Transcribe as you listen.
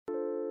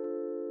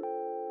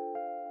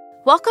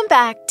Welcome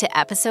back to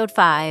episode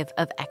 5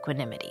 of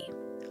Equanimity.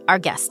 Our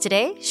guest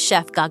today,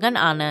 Chef Gaggan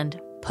Anand,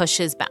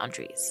 pushes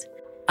boundaries.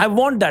 I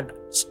want that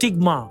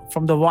stigma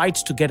from the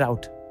whites to get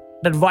out.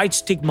 That white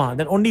stigma,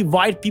 that only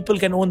white people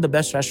can own the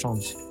best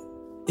restaurants.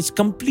 It's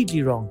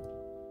completely wrong.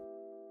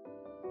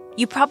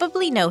 You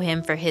probably know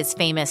him for his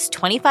famous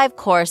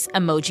 25-course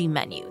emoji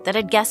menu that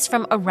had guests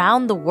from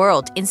around the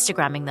world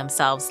Instagramming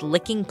themselves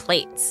licking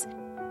plates.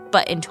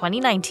 But in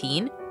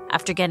 2019,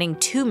 after getting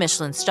 2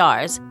 Michelin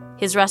stars,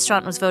 his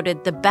restaurant was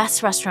voted the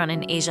best restaurant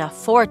in Asia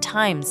 4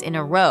 times in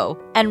a row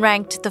and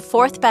ranked the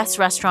 4th best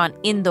restaurant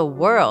in the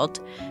world.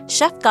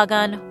 Chef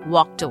Gaggan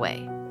walked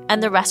away,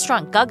 and the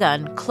restaurant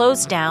Gaggan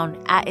closed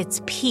down at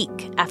its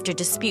peak after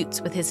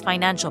disputes with his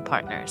financial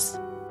partners.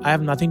 I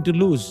have nothing to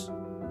lose.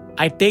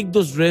 I take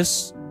those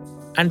risks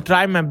and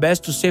try my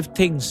best to save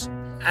things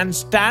and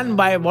stand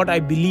by what I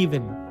believe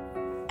in.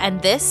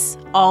 And this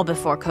all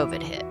before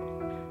COVID hit.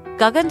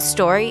 Gaggan's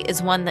story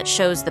is one that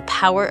shows the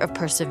power of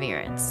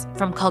perseverance,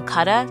 from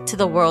Kolkata to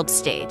the world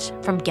stage,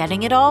 from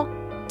getting it all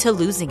to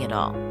losing it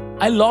all.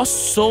 I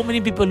lost so many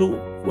people who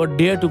were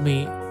dear to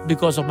me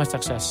because of my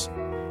success.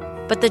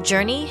 But the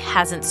journey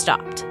hasn't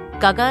stopped.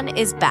 Gaggan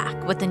is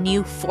back with a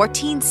new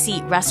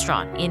 14-seat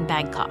restaurant in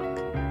Bangkok.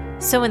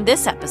 So in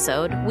this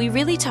episode, we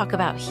really talk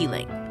about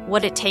healing,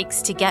 what it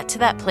takes to get to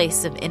that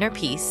place of inner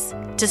peace,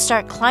 to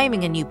start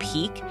climbing a new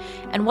peak,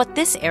 and what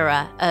this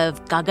era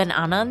of Gaggan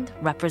Anand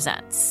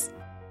represents.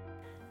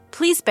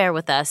 Please bear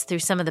with us through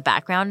some of the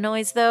background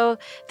noise, though.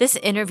 This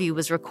interview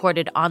was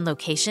recorded on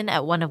location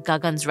at one of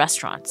Gaggan's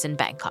restaurants in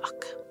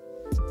Bangkok.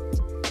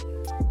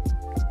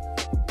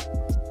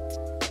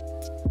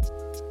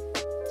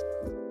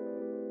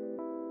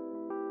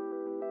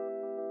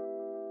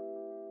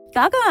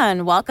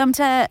 Gaggan, welcome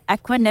to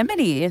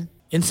Equanimity.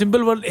 In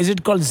simple word, is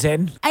it called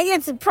Zen?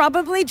 It's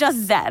probably just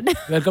Zen.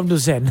 Welcome to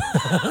Zen.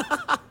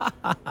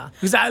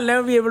 Because I'll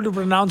never be able to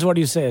pronounce what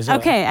you say. So.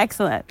 Okay,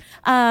 excellent.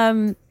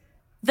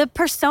 The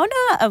persona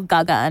of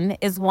Gaggan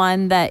is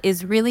one that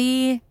is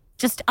really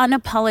just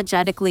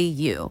unapologetically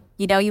you.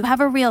 You know, you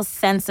have a real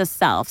sense of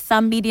self.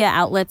 Some media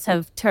outlets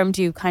have termed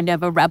you kind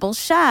of a rebel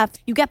chef.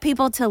 You get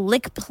people to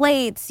lick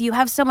plates. You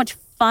have so much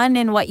fun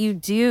in what you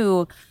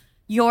do.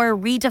 You're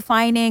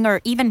redefining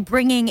or even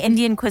bringing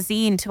Indian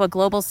cuisine to a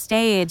global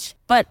stage.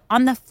 But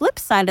on the flip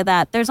side of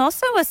that, there's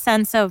also a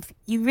sense of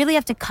you really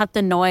have to cut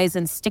the noise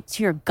and stick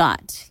to your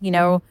gut, you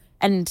know,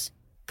 and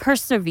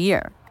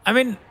persevere. I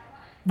mean,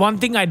 one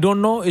thing I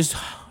don't know is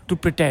to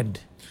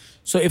pretend.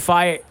 So if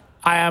I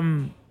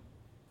am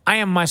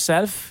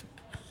myself,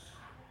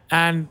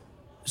 and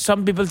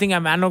some people think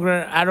I'm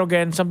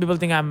arrogant, some people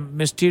think I'm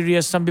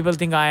mysterious, some people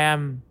think I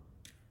am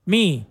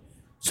me.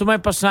 So my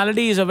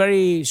personality is a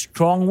very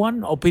strong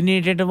one,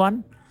 opinionated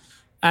one,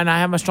 and I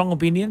have my strong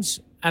opinions,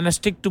 and I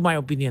stick to my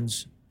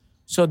opinions.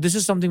 So this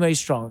is something very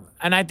strong.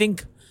 And I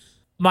think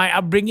my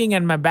upbringing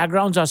and my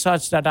backgrounds are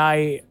such that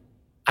I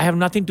have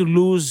nothing to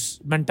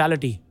lose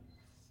mentality.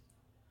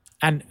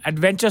 And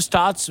adventure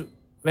starts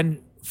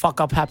when fuck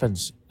up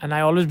happens. And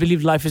I always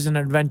believe life is an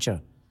adventure.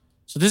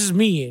 So this is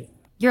me.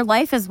 Your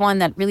life is one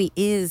that really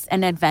is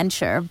an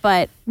adventure,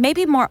 but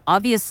maybe more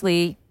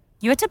obviously,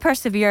 you had to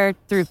persevere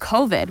through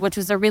COVID, which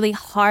was a really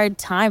hard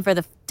time for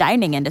the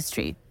dining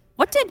industry.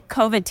 What did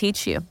COVID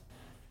teach you?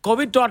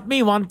 COVID taught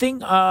me one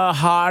thing, a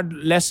hard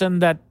lesson,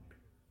 that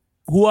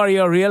who are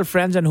your real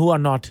friends and who are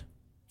not.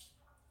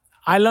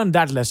 I learned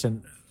that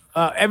lesson.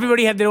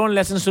 Everybody had their own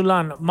lessons to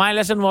learn. My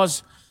lesson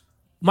was,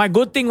 my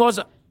good thing was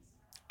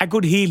I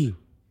could heal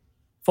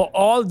for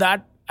all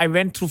that I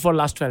went through for the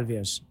last 12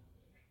 years.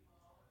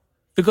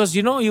 Because,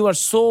 you know, you are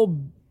so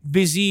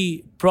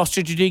busy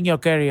prostituting your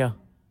career.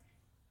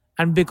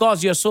 And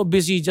because you're so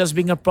busy just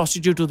being a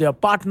prostitute to your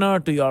partner,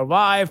 to your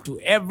wife, to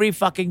every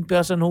fucking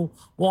person who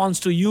wants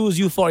to use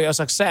you for your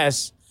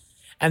success.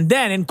 And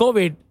then in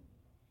COVID,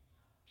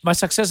 my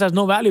success has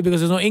no value because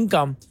there's no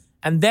income.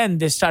 And then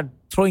they start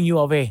throwing you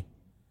away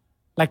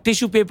like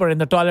tissue paper in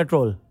the toilet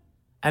roll.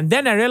 And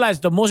then I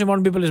realized the most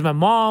important people is my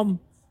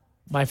mom,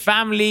 my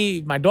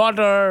family, my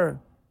daughter,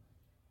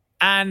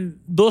 and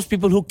those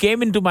people who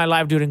came into my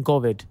life during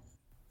COVID.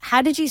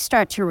 How did you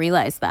start to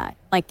realize that?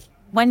 Like,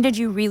 when did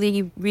you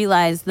really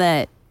realize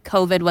that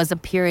COVID was a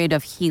period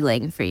of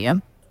healing for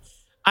you?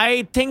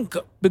 I think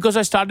because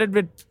I started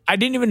with, I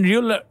didn't even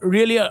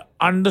really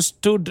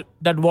understood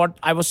that what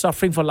I was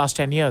suffering for last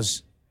 10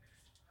 years.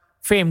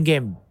 Fame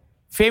game.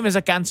 Fame is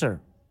a cancer.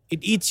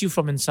 It eats you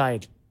from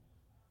inside.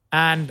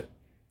 And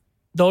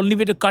the only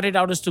way to cut it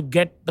out is to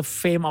get the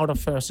fame out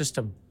of your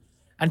system.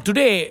 And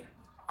today,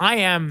 I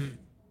am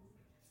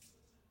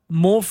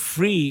more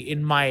free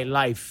in my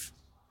life.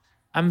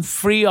 I'm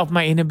free of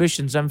my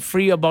inhibitions. I'm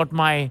free about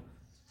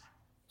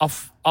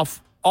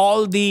of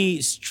all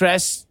the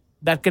stress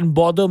that can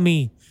bother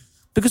me.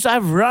 Because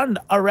I've run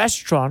a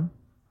restaurant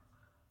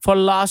for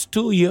last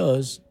 2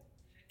 years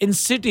in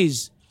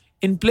cities,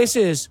 in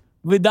places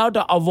without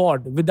an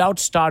award, without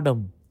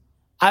stardom.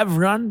 I've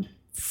run,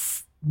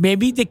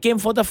 maybe they came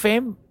for the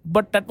fame,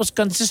 but that was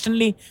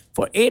consistently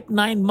for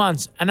 8-9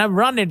 months. And I've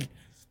run it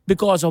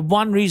because of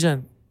one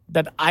reason,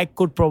 that I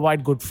could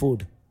provide good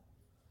food.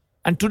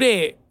 And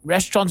today,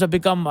 restaurants have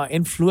become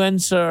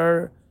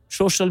influencer,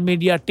 social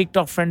media,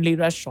 TikTok friendly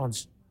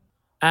restaurants.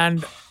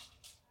 And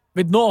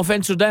with no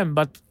offense to them,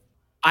 but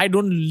I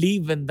don't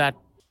live in that.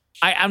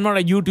 I am not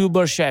a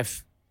YouTuber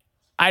chef.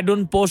 I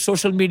don't post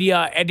social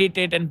media, edit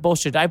it and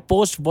post it. I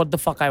post what the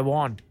fuck I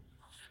want.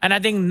 And I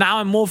think now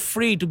I'm more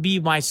free to be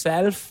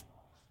myself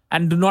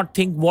and do not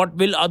think what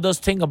will others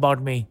think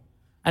about me.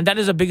 And that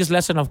is the biggest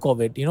lesson of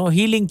COVID,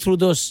 healing through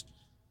those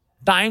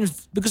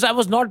times, because I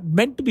was not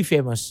meant to be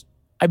famous.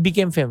 I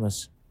became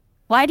famous.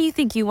 Why do you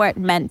think you weren't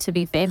meant to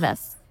be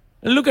famous?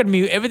 Look at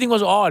me. Everything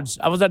was odds.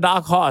 I was a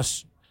dark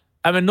horse.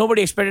 I mean,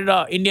 nobody expected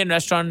an Indian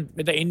restaurant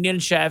with an Indian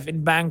chef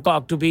in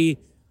Bangkok to be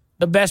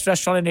the best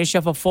restaurant in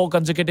Asia for 4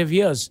 consecutive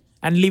years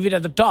and leave it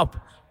at the top,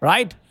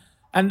 right?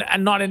 And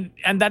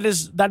that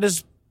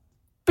is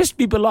pissed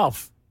people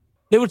off.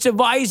 They would say,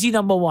 why is he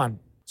number one?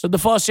 So the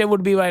first year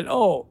would be,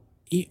 well,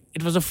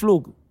 it was a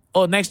fluke.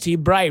 Oh, next he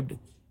bribed.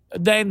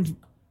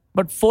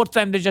 But fourth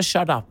time they just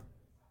shut up,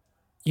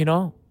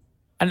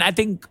 And I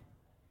think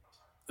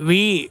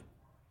we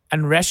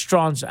and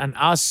restaurants and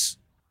us,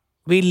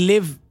 we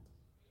live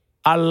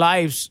our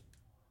lives.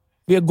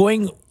 We are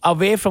going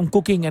away from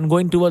cooking and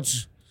going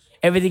towards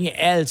everything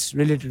else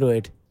related to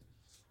it.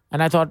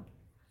 And I thought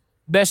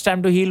best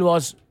time to heal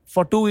was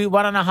for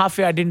 1.5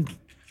 years. I didn't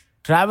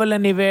travel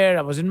anywhere.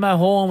 I was in my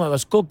home. I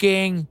was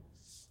cooking.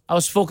 I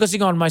was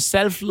focusing on my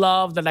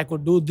self-love, that I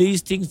could do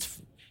these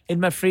things in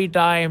my free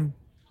time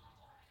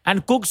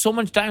and cook so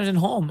much times in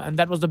home. And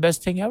that was the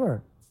best thing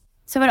ever.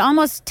 So it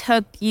almost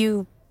took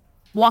you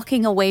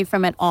walking away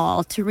from it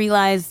all to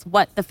realize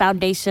what the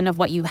foundation of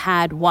what you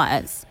had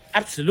was.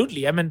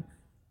 Absolutely. I mean,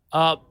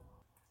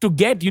 to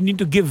get, you need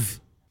to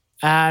give.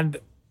 And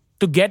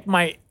to get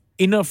my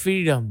inner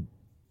freedom,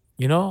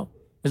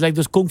 it's like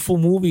those kung fu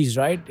movies,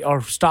 right?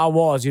 Or Star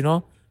Wars,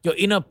 your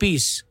inner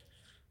peace.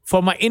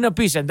 For my inner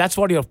peace, and that's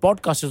what your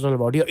podcast is all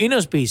about, your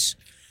inner peace.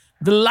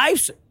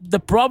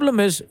 The problem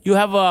is you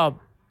have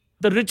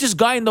the richest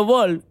guy in the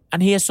world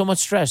and he has so much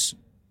stress.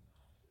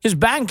 His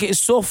bank is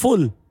so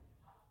full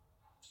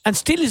and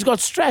still he's got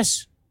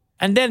stress.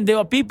 And then there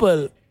are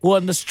people who are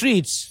on the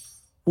streets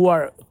who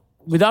are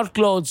without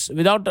clothes,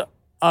 without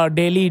a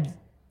daily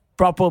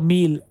proper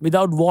meal,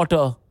 without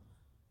water,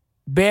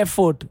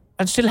 barefoot,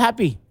 and still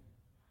happy.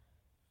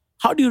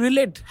 How do you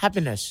relate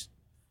happiness?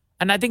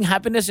 And I think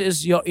happiness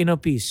is your inner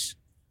peace,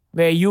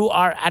 where you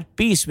are at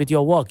peace with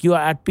your work. You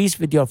are at peace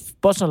with your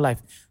personal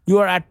life. You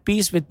are at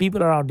peace with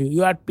people around you.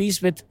 You are at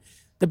peace with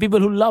the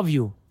people who love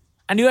you.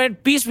 And you are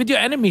at peace with your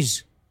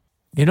enemies.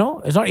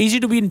 It's not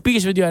easy to be in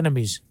peace with your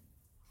enemies.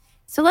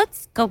 So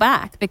let's go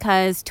back,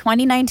 because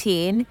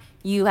 2019,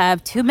 you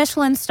have 2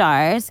 Michelin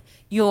stars.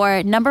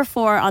 You're number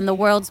 4 on the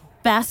world's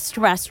best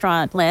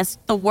restaurant list,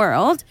 the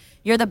world.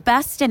 You're the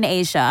best in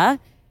Asia.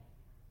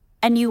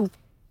 And you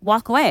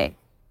walk away.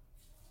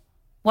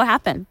 What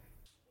happened?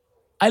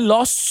 I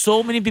lost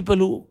so many people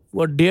who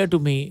were dear to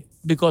me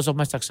because of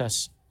my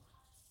success.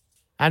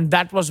 And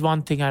that was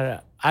one thing.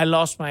 I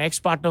lost my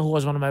ex-partner who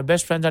was one of my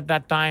best friends at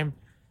that time.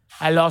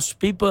 I lost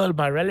people,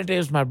 my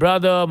relatives, my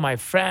brother, my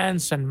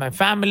friends, and my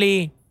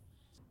family.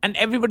 And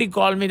everybody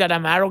called me that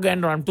I'm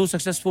arrogant or I'm too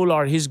successful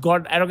or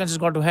arrogance has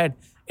got to head.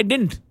 It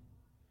didn't.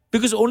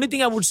 Because the only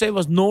thing I would say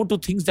was no to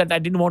things that I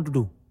didn't want to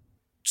do.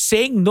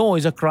 Saying no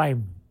is a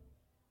crime.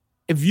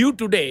 If you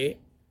today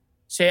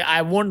say,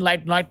 I won't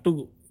like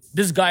to,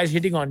 this guy is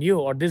hitting on you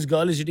or this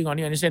girl is hitting on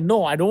you, and you say,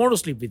 no, I don't want to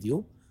sleep with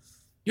you,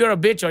 you're a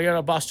bitch or you're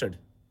a bastard.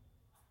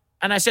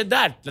 And I said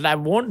that I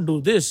won't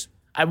do this.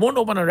 I won't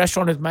open a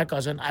restaurant with my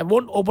cousin. I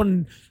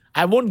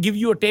won't give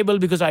you a table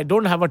because I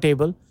don't have a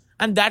table.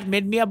 And that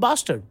made me a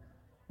bastard.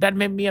 That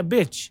made me a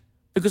bitch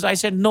because I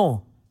said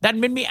no. That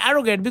made me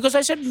arrogant because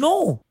I said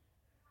no.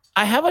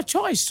 I have a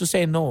choice to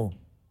say no.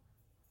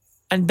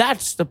 And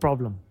that's the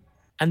problem.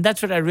 And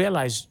that's what I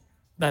realized,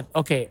 that,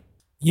 okay,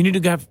 you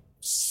need to have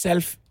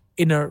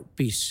inner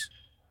peace.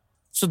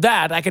 So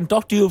that I can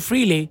talk to you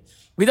freely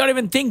without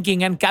even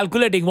thinking and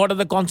calculating what are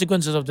the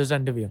consequences of this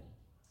interview.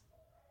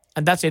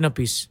 And that's inner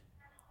peace.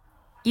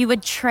 You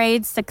would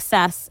trade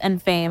success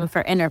and fame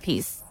for inner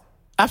peace.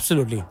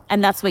 Absolutely.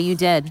 And that's what you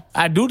did.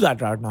 I do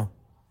that right now.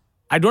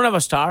 I don't have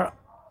a star.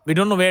 We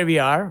don't know where we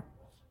are.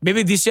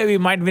 Maybe this year we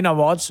might win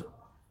awards,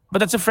 but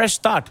that's a fresh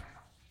start.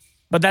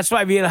 But that's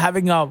why we are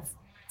having a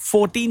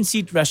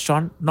 14-seat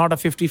restaurant, not a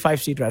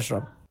 55-seat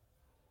restaurant.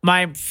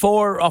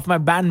 4 of my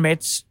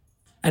bandmates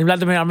and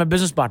Vladimir are my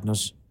business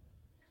partners.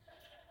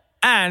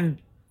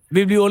 And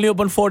we'll be only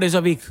open 4 days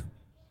a week.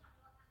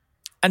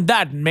 And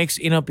that makes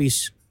inner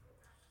peace.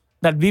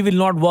 That we will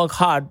not work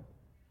hard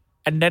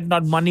and let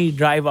not money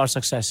drive our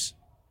success.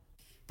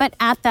 But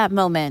at that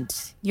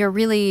moment, you're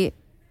really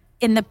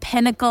in the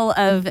pinnacle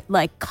of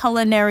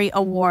culinary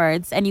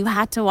awards and you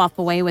had to walk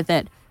away with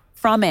it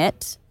from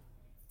it.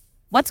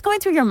 What's going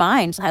through your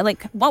mind?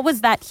 What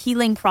was that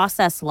healing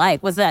process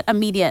like? Was that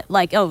immediate?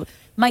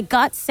 My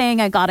gut's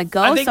saying I gotta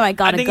go, so I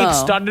gotta go. I think it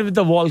started with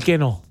the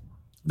volcano.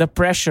 The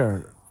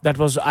pressure that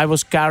I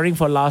was carrying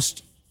for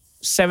last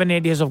 7,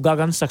 8 years of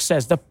Gaggan's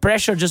success, the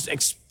pressure just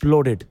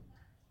exploded.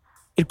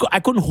 I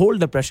couldn't hold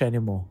the pressure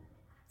anymore.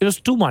 It was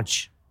too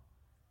much.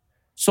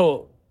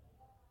 So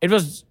it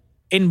was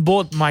in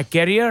both my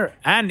career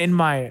and in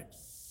my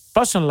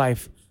personal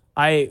life.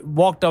 I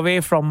walked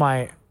away from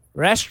my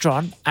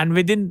restaurant, and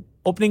within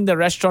opening the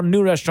restaurant,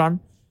 new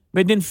restaurant,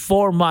 within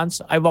 4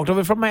 months, I walked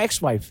away from my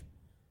ex-wife.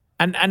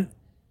 And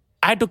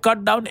I had to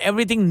cut down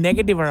everything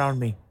negative around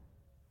me.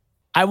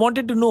 I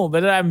wanted to know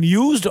whether I'm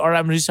used or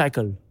I'm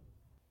recycled.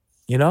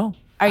 You know?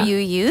 Are you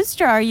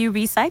used or are you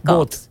recycled?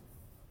 Both.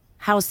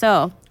 How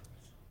so?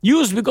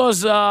 Used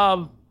because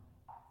I'm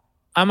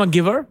a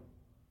giver.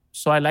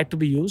 So I like to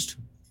be used.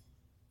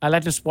 I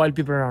like to spoil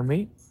people around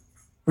me.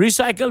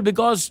 Recycle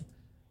because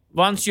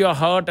once you're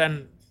hurt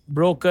and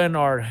broken,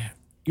 or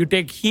you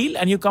take heal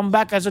and you come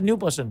back as a new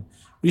person.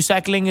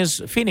 Recycling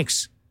is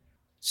phoenix.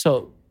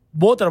 So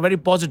both are very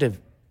positive.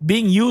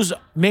 Being used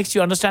makes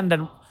you understand that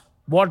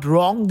what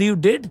wrong you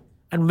did,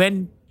 and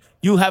when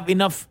you have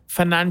enough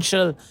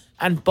financial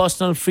and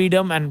personal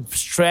freedom and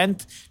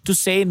strength to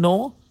say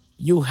no,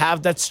 you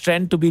have that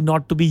strength to be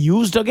not to be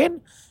used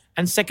again.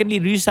 And secondly,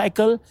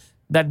 recycle,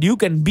 that you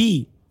can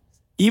be,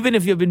 even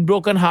if you've been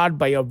broken heart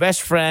by your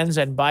best friends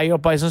and by your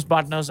business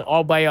partners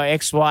or by your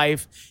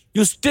ex-wife,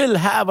 you still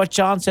have a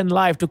chance in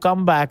life to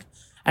come back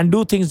and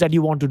do things that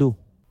you want to do.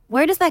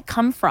 Where does that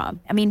come from?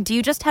 I mean, do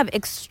you just have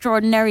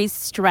extraordinary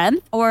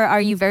strength, or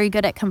are you very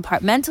good at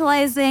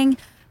compartmentalizing?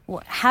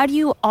 How do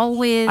you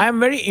always... I am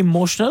very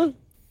emotional,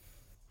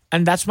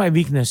 and that's my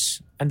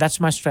weakness, and that's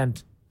my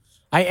strength.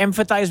 I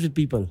empathize with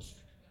people.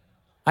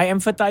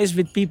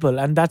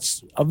 And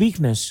that's a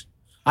weakness.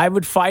 I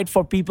would fight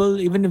for people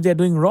even if they're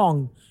doing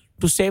wrong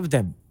to save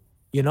them,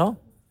 you know?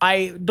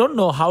 I don't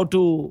know how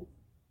to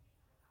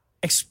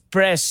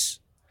express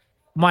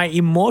my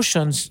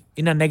emotions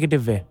in a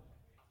negative way.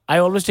 I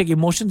always take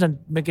emotions and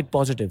make it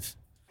positive.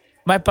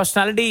 My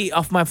personality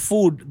of my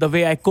food, the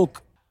way I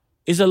cook,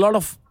 is a lot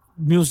of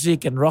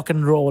music and rock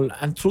and roll.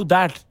 And through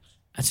that,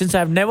 and since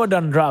I've never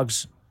done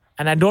drugs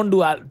and I don't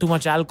do too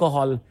much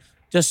alcohol,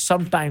 just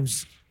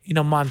sometimes in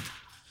a month.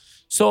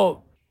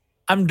 So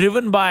I'm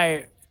driven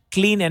by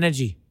clean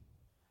energy.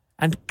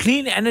 And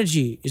clean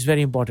energy is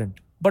very important.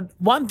 But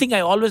one thing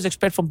I always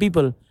expect from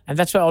people, and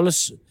that's why I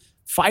always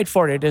fight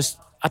for it, is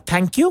a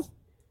thank you.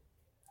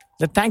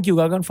 The thank you,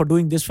 Gaggan, for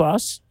doing this for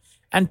us.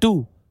 And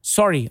 2,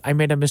 sorry, I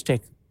made a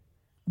mistake.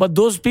 But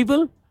those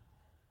people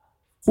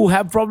who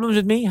have problems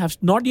with me have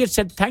not yet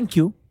said thank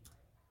you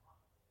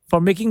for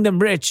making them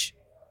rich,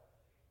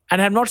 and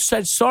have not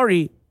said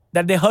sorry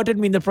that they hurted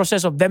me in the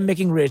process of them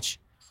making rich.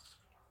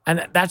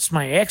 And that's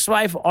my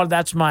ex-wife or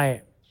that's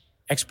my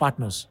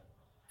ex-partners.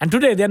 And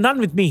today they're none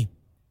with me.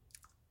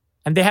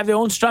 And they have their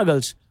own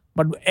struggles.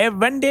 But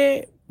one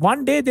day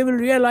they will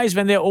realize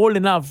when they're old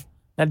enough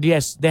that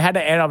yes, they had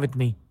an era with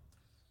me.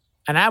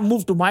 And I have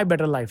moved to my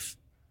better life.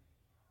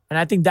 And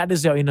I think that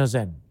is your inner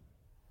zen.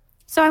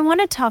 So I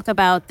want to talk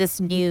about this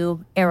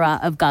new era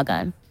of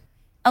Gaggan.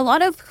 A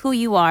lot of who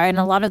you are and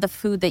a lot of the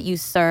food that you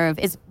serve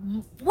is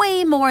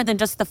way more than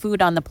just the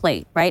food on the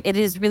plate, right? It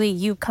is really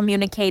you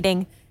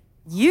communicating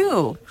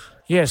you.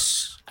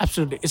 Yes,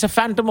 absolutely. It's a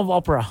phantom of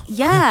opera.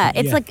 Yeah,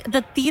 it's like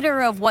the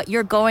theater of what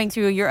you're going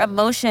through, your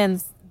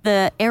emotions,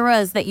 the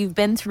eras that you've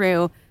been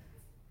through.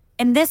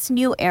 In this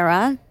new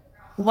era,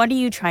 what are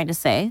you trying to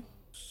say?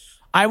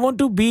 I want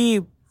to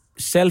be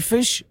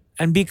selfish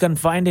and be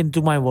confined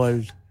into my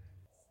world.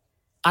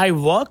 I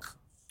work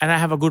and I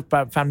have a good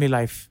family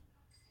life.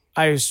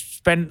 I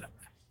spend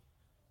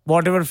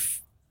whatever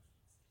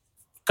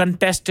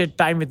contested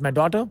time with my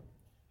daughter.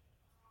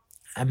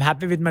 I'm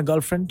happy with my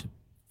girlfriend.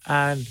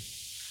 And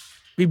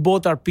we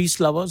both are peace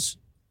lovers.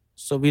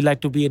 So we like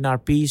to be in our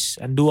peace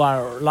and do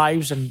our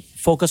lives and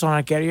focus on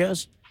our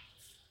careers.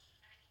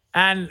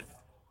 And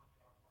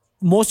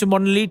most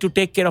importantly, to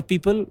take care of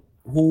people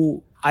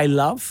who I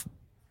love,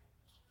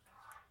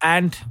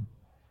 and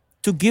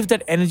to give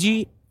that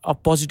energy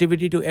of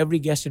positivity to every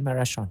guest in my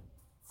restaurant.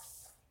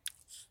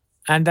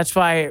 And that's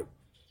why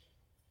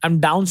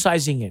I'm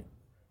downsizing it,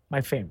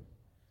 my fame.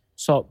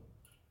 So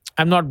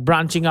I'm not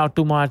branching out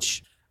too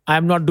much.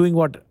 I'm not doing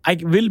what I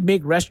will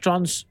make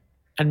restaurants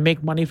and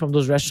make money from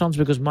those restaurants,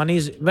 because money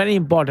is very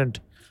important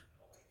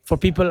for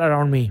people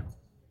around me.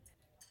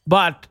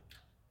 But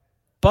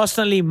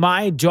personally,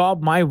 my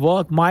job, my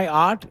work, my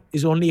art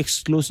is only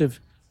exclusive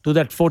to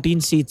that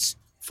 14 seats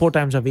 4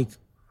 times a week.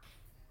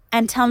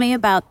 And tell me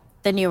about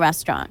the new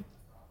restaurant.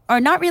 Or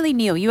not really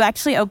new. You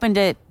actually opened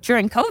it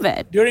during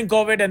COVID. During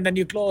COVID, and then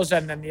you closed,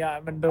 and then I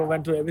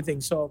went through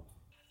everything. So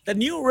the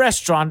new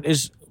restaurant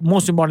is,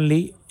 most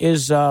importantly,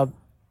 is a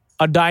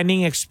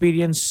dining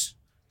experience,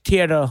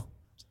 theater,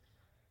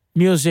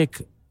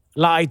 music,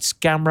 lights,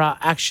 camera,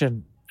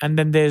 action. And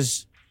then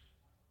there's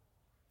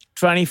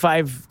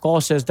 25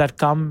 courses that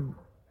come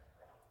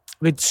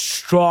with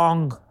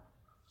strong,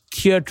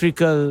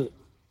 theatrical,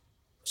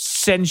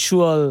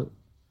 sensual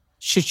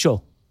shit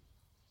show.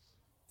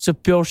 It's a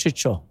pure shit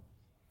show.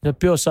 It's a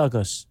pure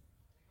circus.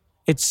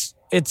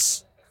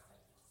 It's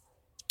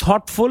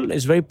thoughtful.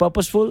 It's very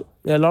purposeful.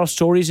 There are a lot of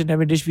stories in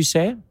every dish we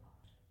say.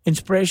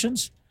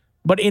 inspirations.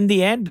 But in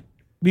the end,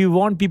 we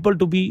want people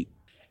to be,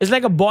 it's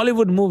like a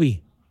Bollywood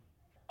movie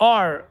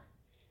or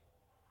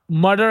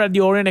Murder at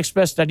the Orient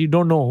Express that you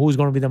don't know who's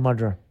going to be the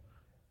murderer.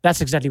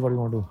 That's exactly what we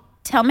want to do.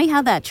 Tell me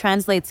how that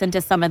translates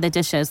into some of the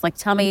dishes. Like,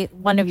 tell me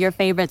one of your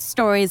favorite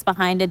stories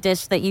behind a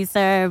dish that you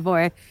serve,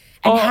 and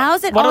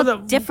how's it all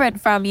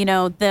different from,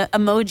 the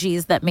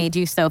emojis that made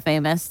you so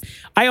famous?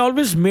 I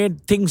always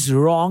made things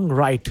wrong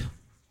right.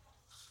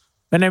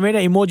 When I made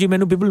an emoji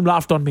menu, people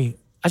laughed on me.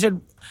 I said,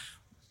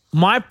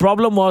 my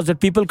problem was that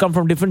people come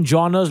from different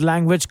genres,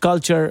 language,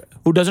 culture,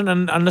 who doesn't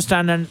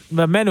understand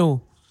the menu.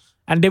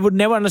 And they would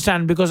never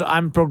understand because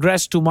I'm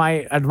progressed to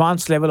my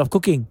advanced level of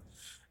cooking.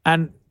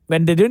 And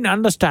when they didn't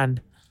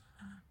understand,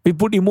 we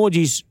put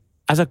emojis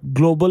as a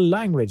global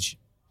language,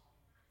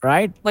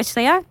 right? Which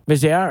they are.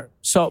 Which they are.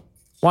 So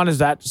one is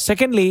that.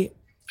 Secondly,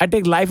 I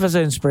take life as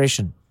an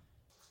inspiration.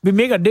 We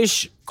make a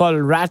dish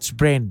called rat's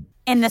brain.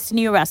 In this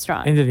new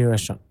restaurant. In the new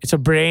restaurant. It's a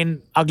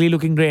brain, ugly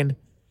looking brain.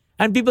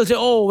 And people say,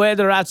 oh, where are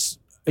the rats?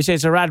 We say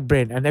it's a rat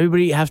brain. And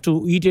everybody has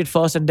to eat it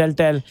first and they'll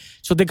tell.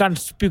 So they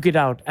can't puke it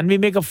out. And we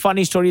make a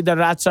funny story. The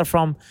rats are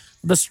from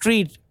the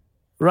street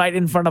right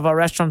in front of our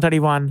restaurant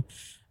 31.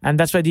 And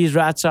that's why these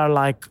rats are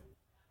like,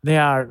 they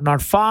are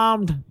not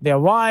farmed, they are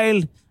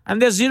wild,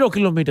 and they're 0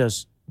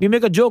 kilometers. We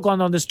make a joke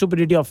on the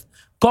stupidity of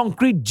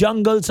concrete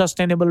jungle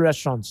sustainable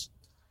restaurants.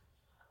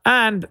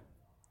 And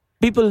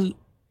people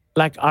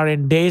are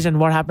in daze and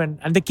what happened,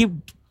 and they keep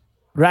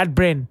rat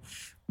brain.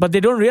 But they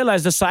don't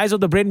realize the size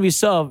of the brain we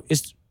serve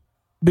is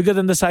bigger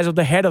than the size of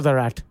the head of the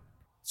rat.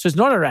 So it's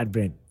not a rat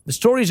brain. The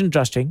story is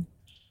interesting.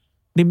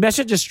 The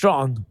message is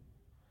strong.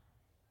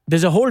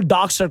 There's a whole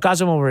dark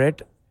sarcasm over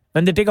it.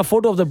 When they take a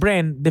photo of the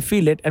brain, they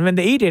feel it. And when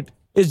they eat it,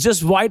 it's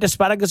just white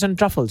asparagus and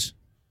truffles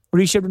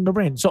reshaped in the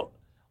brain. So,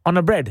 on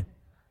a bread.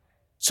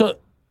 So,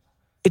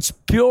 it's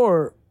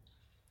pure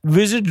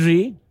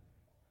wizardry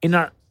in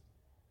our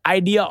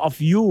idea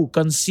of you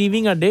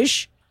conceiving a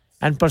dish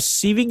and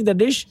perceiving the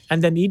dish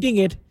and then eating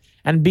it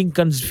and being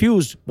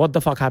confused what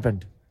the fuck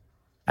happened.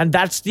 And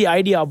that's the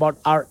idea about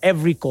our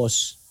every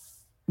course.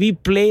 We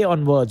play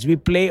on words. We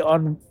play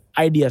on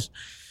ideas.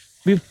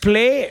 We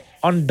play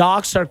on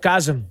dark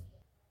sarcasm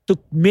to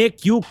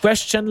make you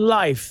question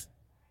life.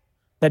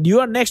 That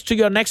you are next to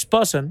your next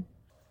person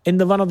in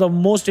one of the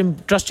most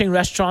interesting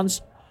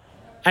restaurants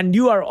and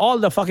you are all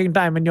the fucking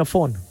time in your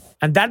phone.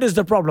 And that is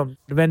the problem.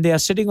 When they are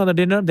sitting on the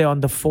dinner, they're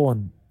on the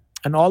phone.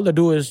 And all they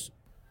do is...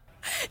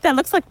 That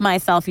looks like my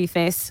selfie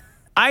face.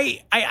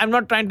 I'm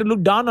not trying to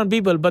look down on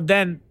people, but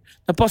then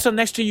the person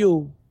next to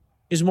you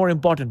is more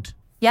important.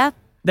 Yeah.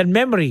 Than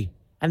memory.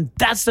 And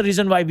that's the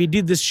reason why we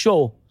did this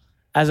show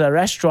as a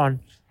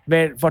restaurant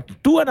where for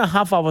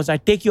 2.5 hours, I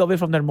take you away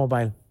from that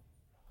mobile.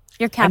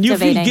 You're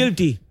captivating. And you feel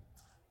guilty.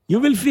 You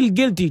will feel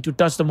guilty to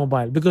touch the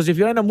mobile. Because if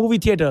you're in a movie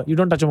theater, you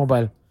don't touch a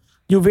mobile.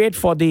 You wait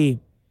for the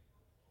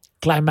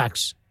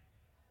climax.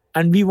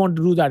 And we want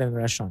to do that in a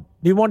restaurant.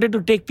 We wanted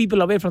to take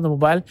people away from the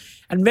mobile.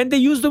 And when they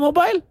use the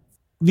mobile,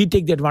 we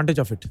take the advantage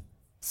of it.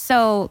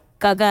 So,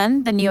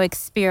 Gaggan, the new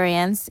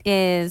experience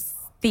is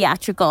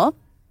theatrical.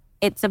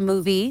 It's a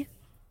movie.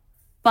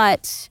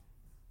 But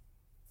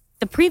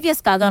the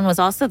previous Gaggan was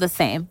also the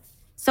same.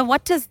 So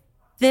what does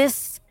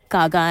this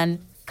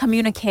Gaggan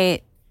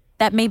communicate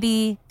that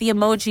maybe the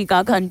emoji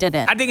Gaggan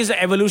didn't? I think it's an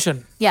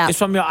evolution. Yeah. It's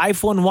from your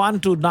iPhone 1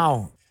 to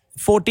now.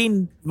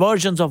 14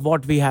 versions of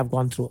what we have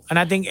gone through. And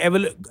I think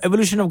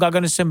evolution of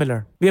Gaggan is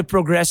similar. We are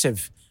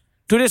progressive.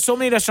 Today, so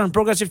many restaurants,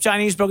 progressive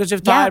Chinese,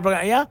 progressive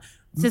Thai. Yeah.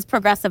 This is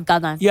progressive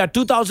Gaggan. Yeah,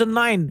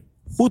 2009.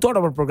 Who thought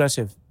about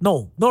progressive?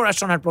 No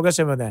restaurant had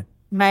progressive in there.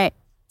 Right.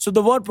 So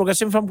the word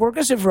progressive from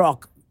progressive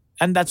rock.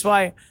 And that's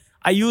why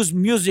I use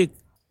music.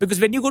 Because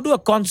when you go to a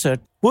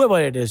concert,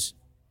 whoever it is,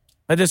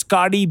 whether it's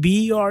Cardi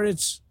B or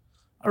it's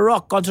a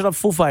rock concert of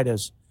Foo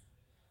Fighters,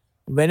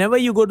 whenever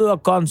you go to a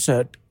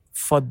concert,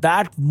 for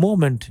that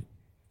moment,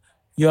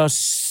 you're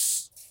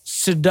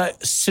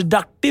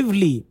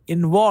seductively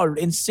involved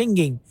in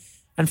singing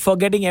and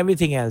forgetting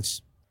everything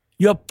else.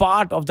 You're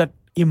part of that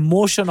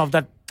emotion of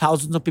that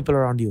thousands of people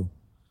around you.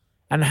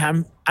 And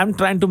I'm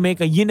trying to make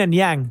a yin and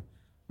yang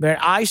where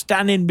I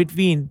stand in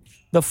between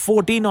the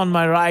 14 on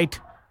my right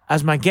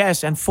as my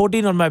guests and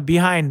 14 on my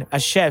behind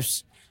as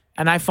chefs.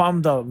 And I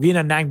form the yin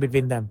and yang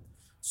between them.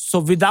 So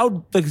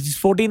without the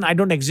 14, I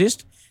don't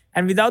exist.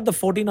 And without the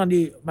 14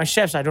 on my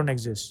chefs, I don't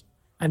exist.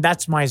 And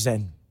that's my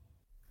zen.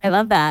 I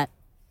love that.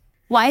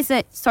 Why is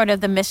it sort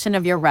of the mission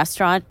of your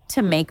restaurant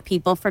to make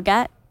people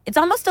forget? It's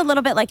almost a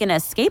little bit like an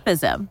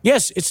escapism.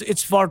 Yes,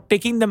 it's for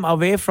taking them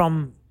away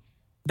from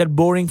that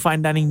boring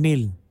fine dining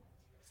meal.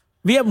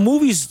 We have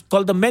movies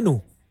called The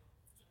Menu.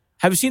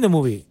 Have you seen the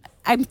movie?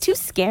 I'm too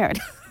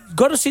scared.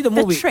 Got to see the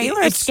movie. The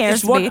trailer scares me.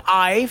 It's what me.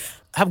 I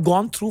have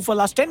gone through for the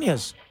last 10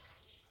 years.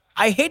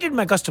 I hated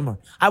my customer.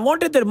 I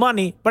wanted their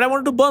money, but I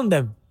wanted to burn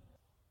them.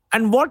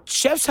 And what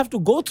chefs have to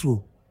go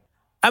through.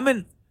 I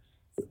mean,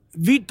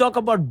 we talk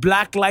about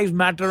Black Lives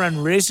Matter and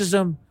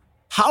racism.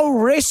 How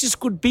racist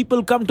could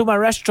people come to my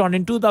restaurant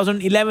in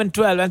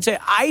 2011-12 and say,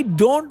 I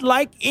don't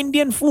like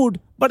Indian food,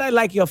 but I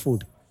like your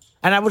food.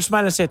 And I would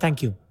smile and say,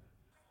 thank you.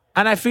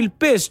 And I feel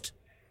pissed.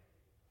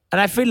 And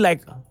I feel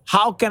like,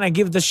 how can I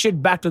give the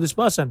shit back to this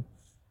person?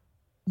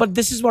 But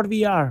this is what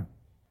we are.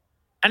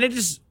 And it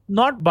is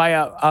not by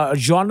a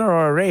genre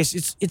or a race.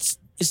 It's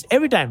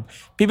every time.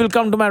 People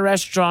come to my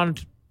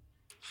restaurant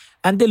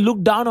and they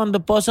look down on the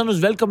person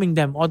who's welcoming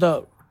them or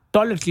the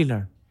toilet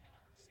cleaner.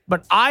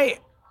 But I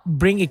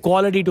bring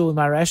equality to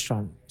my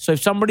restaurant. So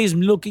if somebody is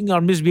looking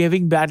or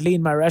misbehaving badly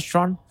in my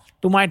restaurant,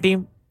 to my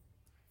team,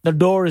 the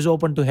door is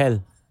open to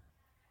hell.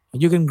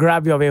 You can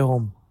grab your way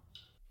home.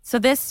 So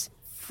this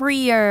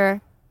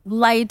freer,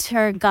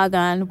 lighter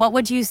Gaggan, what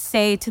would you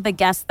say to the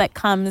guest that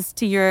comes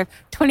to your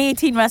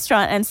 2018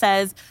 restaurant and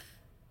says,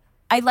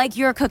 I like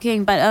your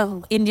cooking,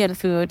 but Indian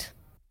food?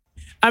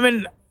 I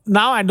mean,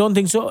 now I don't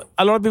think so.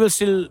 A lot of people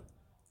still,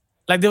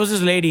 like there was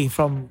this lady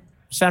from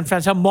San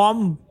Francisco.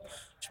 Her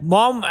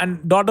mom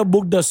and daughter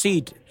booked the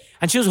seat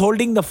and she was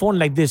holding the phone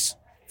like this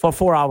for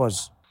 4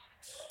 hours.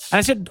 And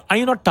I said, are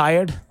you not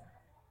tired?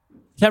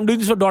 She said, I'm doing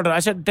this for daughter. I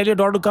said, tell your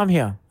daughter to come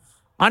here.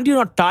 Aren't you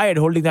not tired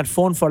holding that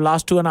phone for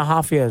last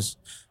 2.5 years?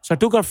 So I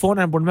took her phone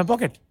and put it in my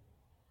pocket.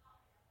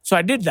 So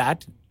I did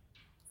that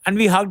and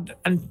we hugged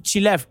and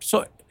she left.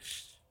 So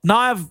now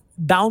I've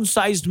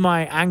downsized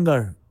my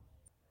anger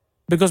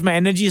because my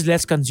energy is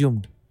less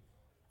consumed.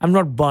 I'm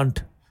not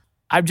burnt.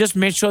 I've just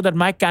made sure that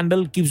my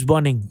candle keeps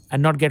burning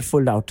and not get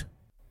pulled out.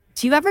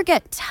 Do you ever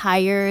get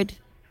tired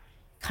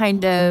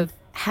kind of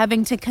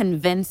having to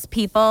convince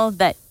people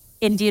that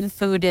Indian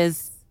food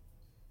is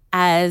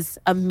as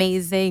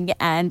amazing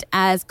and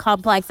as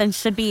complex and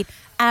should be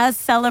as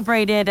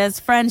celebrated as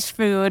French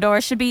food or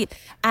should be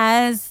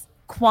as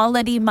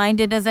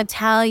quality-minded as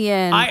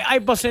Italian? I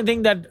personally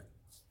think that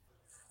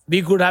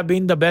we could have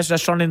been the best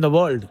restaurant in the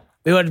world.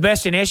 We were the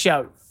best in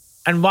Asia.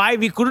 And why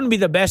we couldn't be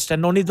the best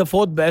and only the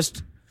fourth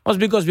best was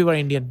because we were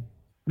Indian.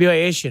 We were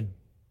Asian.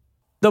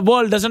 The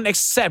world doesn't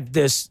accept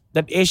this,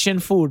 that Asian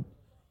food,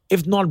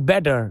 if not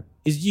better,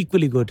 is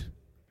equally good.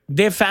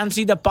 They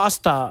fancy the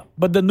pasta,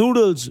 but the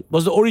noodles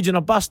was the origin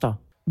of pasta.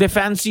 They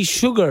fancy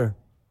sugar,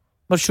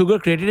 but sugar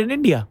created in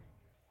India.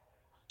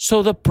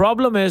 So the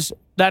problem is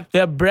that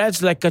there are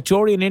breads like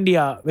kachori in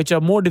India, which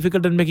are more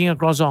difficult than making a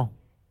croissant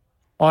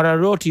or a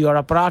roti or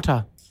a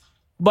paratha.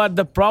 But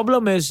the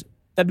problem is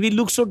that we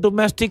look so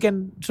domestic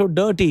and so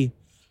dirty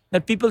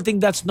that people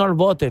think that's not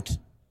worth it.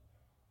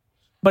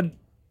 But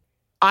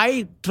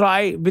I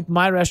try with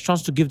my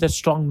restaurants to give that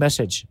strong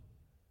message.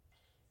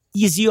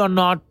 Easy or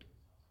not,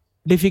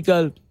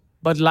 difficult,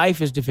 but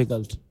life is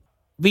difficult.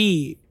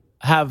 We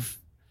have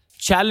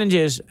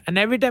challenges, and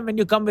every time when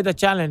you come with a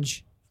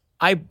challenge,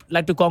 I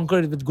like to conquer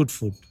it with good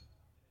food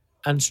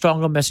and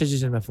stronger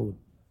messages in my food.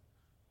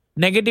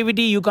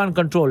 Negativity you can't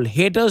control.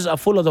 Haters are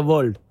full of the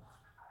world.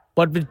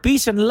 But with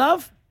peace and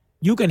love,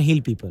 you can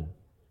heal people.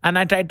 And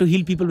I try to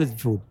heal people with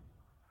food.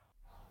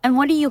 And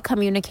what are you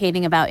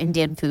communicating about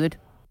Indian food?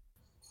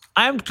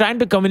 I am trying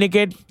to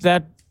communicate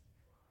that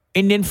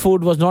Indian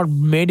food was not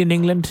made in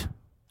England.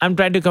 I'm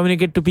trying to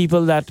communicate to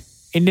people that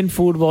Indian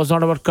food was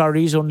not about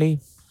curries only.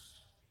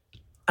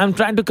 I'm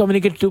trying to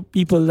communicate to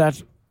people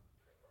that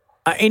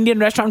an Indian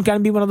restaurant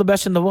can be one of the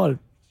best in the world.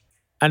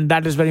 And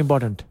that is very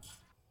important.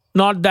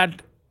 Not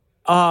that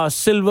a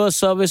silver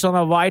service on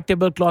a white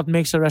tablecloth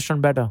makes a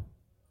restaurant better.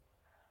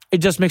 It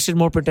just makes it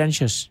more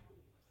pretentious.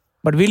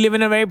 But we live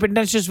in a very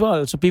pretentious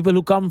world. So people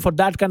who come for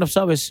that kind of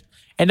service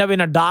end up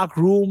in a dark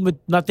room with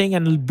nothing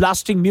and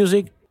blasting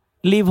music,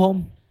 leave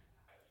home.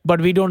 But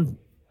we don't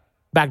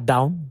back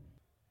down.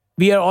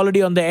 We are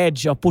already on the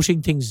edge of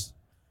pushing things.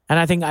 And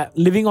I think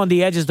living on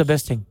the edge is the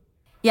best thing.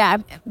 Yeah,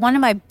 one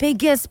of my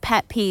biggest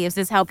pet peeves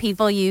is how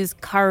people use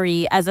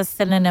curry as a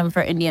synonym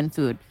for Indian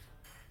food.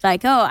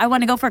 Like, oh, I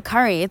want to go for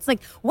curry. It's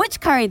like,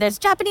 which curry? There's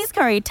Japanese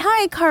curry,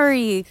 Thai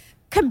curry,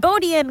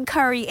 Cambodian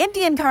curry,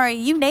 Indian curry,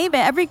 you name it.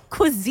 Every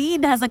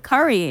cuisine has a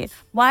curry.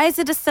 Why is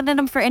it a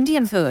synonym for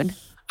Indian food?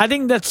 I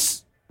think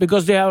that's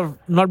because they have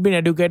not been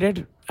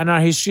educated and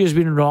our history has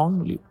been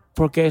wrong,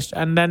 forecast.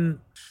 And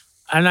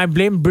I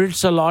blame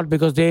Brits a lot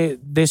because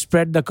they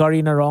spread the curry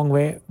in a wrong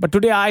way. But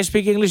today I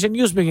speak English and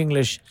you speak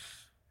English.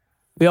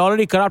 We're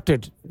already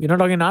corrupted. We're not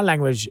talking our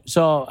language.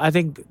 So I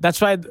think that's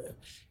why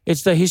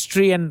it's the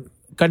history and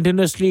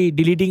continuously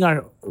deleting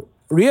our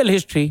real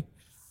history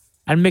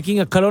and making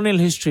a colonial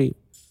history.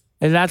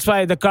 And that's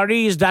why the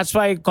curry is, that's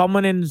why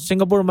common in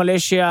Singapore,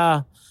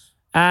 Malaysia,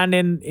 and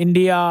in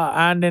India,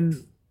 and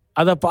in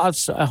other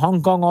parts,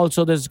 Hong Kong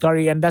also there's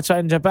curry. And that's why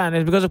in Japan,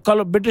 it's because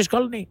of British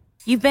colony.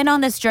 You've been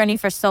on this journey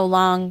for so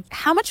long.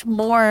 How much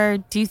more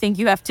do you think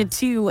you have to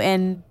do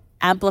in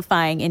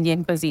amplifying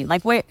Indian cuisine?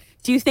 Like, where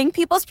do you think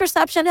people's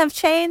perception have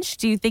changed?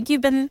 Do you think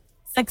you've been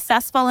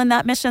successful in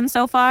that mission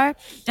so far?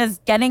 Does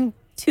getting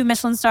 2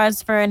 Michelin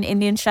stars for an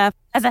Indian chef,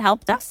 has it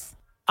helped us?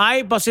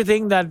 I personally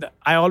think that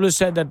I always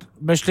said that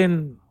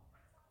Michelin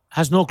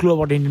has no clue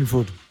about Indian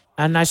food.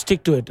 And I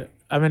stick to it.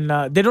 I mean,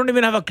 they don't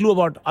even have a clue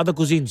about other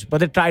cuisines, but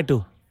they try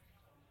to.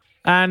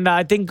 And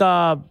I think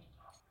I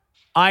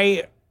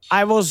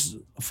was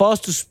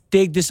first to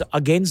take this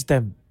against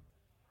them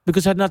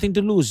because I had nothing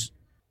to lose.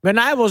 When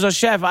I was a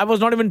chef, I was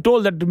not even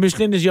told that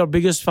Michelin is your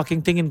biggest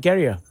fucking thing in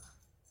career.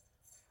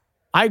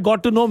 I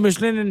got to know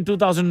Michelin in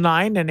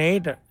 2009 and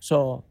 8.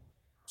 So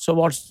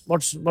what's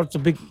the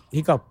big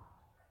hiccup?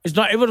 It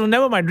was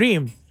never my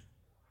dream.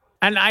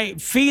 And I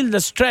feel the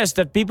stress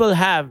that people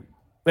have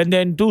when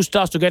they're in 2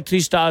 stars to get 3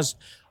 stars,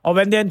 or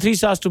when they're in 3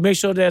 stars to make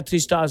sure they're 3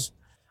 stars.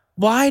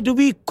 Why do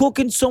we cook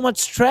in so much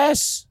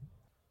stress?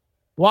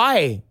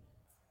 Why?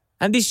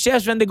 And these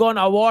chefs, when they go on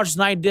awards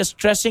night, they're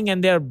stressing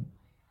and they're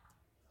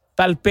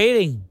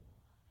palpating.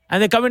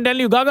 And they come and tell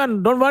you,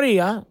 Gaggan, don't worry,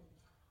 huh?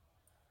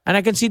 And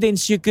I can see the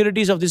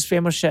insecurities of these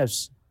famous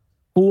chefs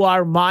who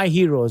are my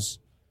heroes.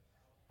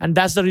 And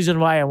that's the reason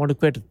why I want to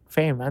quit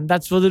fame. And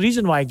that's for the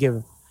reason why I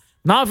give.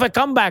 Now, if I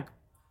come back,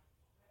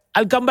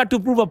 I'll come back to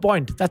prove a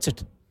point. That's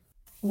it.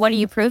 What are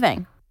you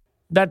proving?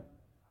 That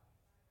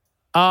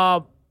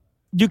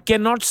you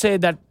cannot say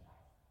that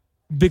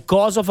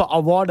because of an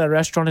award, a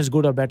restaurant is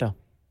good or better.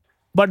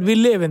 But we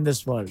live in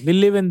this world. We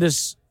live in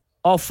this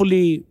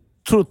awfully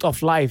truth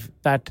of life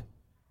that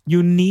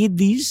you need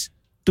these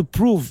to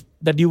prove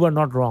that you were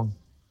not wrong.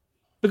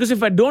 Because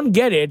if I don't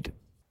get it,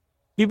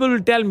 people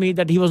will tell me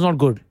that he was not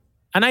good.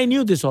 And I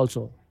knew this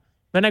also.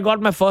 When I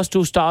got my first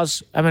 2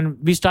 stars,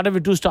 we started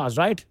with 2 stars,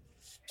 right?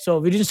 So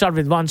we didn't start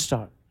with 1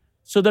 star.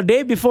 So the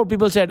day before,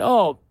 people said,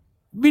 oh,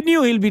 we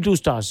knew he'll be 2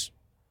 stars.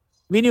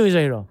 We knew he's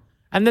a hero.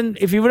 And then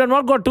if he would have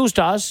not got 2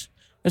 stars,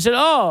 they said,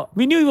 oh,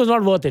 we knew he was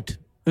not worth it.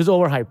 He was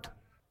overhyped.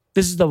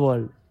 This is the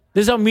world.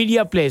 This is how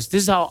media plays.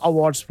 This is how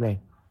awards play.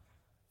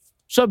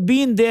 So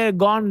been there,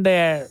 gone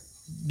there,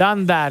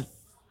 done that.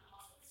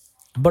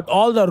 But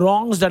all the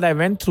wrongs that I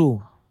went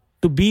through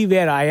to be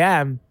where I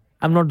am,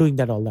 I'm not doing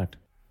all that.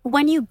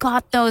 When you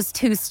got those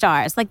 2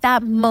 stars, like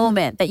that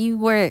moment that you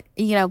were,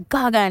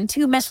 Gaggan,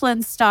 2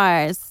 Michelin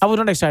stars. I was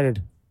not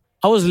excited.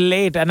 I was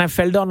late and I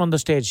fell down on the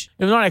stage.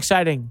 It was not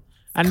exciting.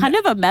 And kind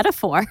of a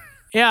metaphor.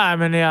 Yeah,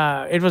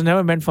 it was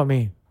never meant for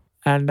me.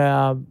 And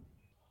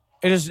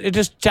it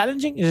is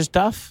challenging, it is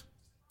tough.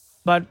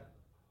 But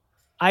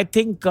I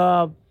think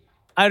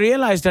I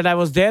realized that I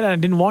was there and I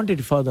didn't want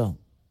it further.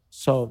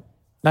 So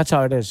that's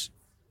how it is.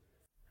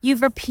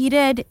 You've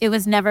repeated it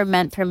was never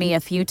meant for me a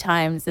few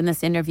times in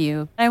this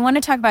interview. I want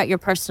to talk about your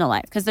personal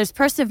life because there's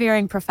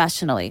persevering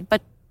professionally,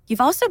 but you've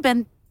also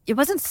it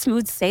wasn't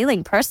smooth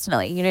sailing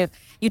personally.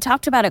 You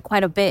talked about it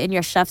quite a bit in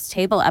your Chef's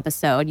Table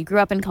episode. You grew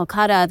up in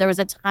Kolkata. There was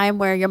a time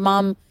where your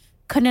mom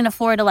couldn't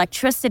afford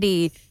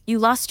electricity. You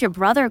lost your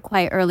brother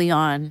quite early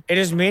on. It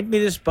has made me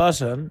this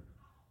person,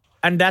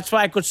 and that's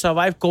why I could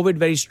survive COVID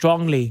very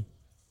strongly,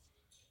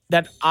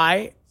 that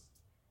I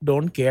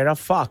don't care a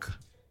fuck.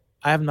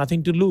 I have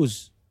nothing to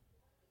lose.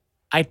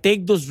 I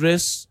take those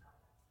risks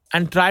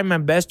and try my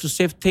best to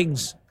save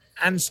things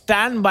and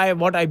stand by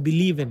what I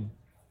believe in.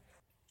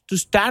 To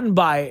stand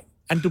by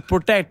and to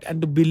protect and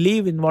to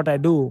believe in what I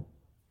do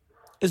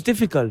is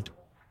difficult,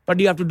 but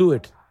you have to do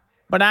it.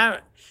 But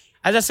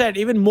as I said,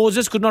 even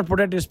Moses could not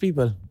protect his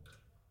people.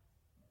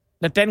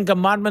 The 10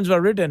 commandments were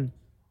written,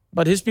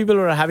 but his people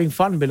were having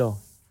fun below.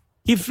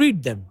 He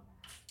freed them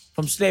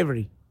from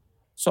slavery.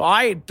 So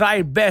I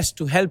try best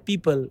to help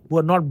people who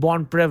are not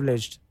born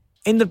privileged.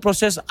 In the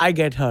process, I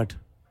get hurt,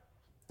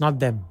 not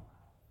them.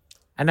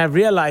 And I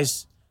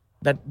realize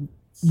that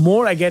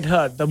more I get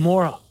hurt, the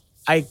more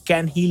I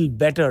can heal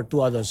better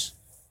to others.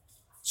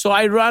 So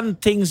I run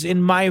things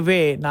in my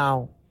way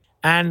now.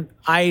 And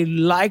I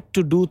like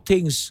to do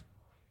things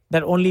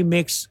that only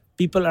makes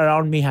people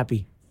around me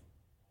happy.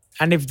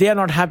 And if they are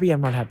not happy,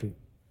 I'm not happy.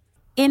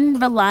 In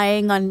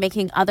relying on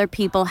making other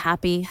people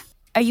happy,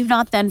 are you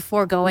not then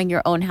foregoing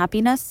your own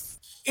happiness?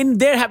 In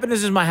their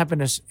happiness is my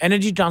happiness.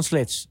 Energy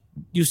translates.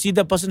 You see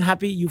the person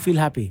happy, you feel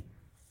happy.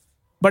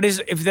 But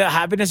if the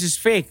happiness is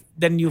fake,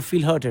 then you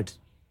feel hurted.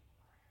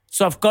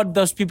 So I've cut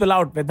those people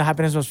out when the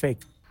happiness was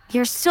fake.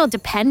 You're still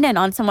dependent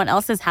on someone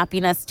else's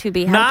happiness to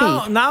be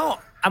happy. Now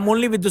I'm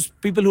only with those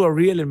people who are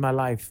real in my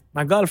life.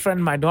 My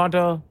girlfriend, my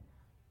daughter,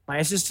 my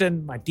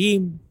assistant, my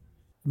team,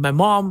 my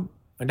mom,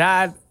 my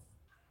dad.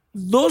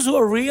 Those who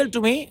are real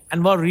to me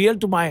and were real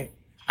to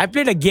I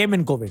played a game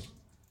in COVID.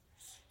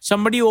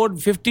 Somebody owed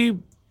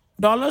 $50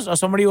 or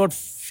somebody owed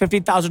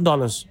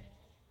 $50,000.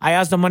 I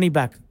asked the money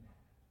back.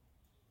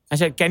 I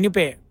said, can you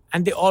pay?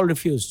 And they all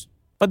refused.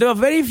 But there were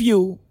very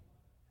few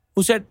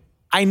who said,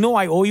 I know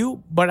I owe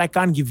you, but I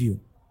can't give you.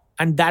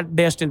 And that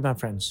they're still my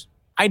friends.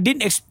 I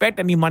didn't expect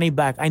any money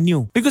back. I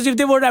knew. Because if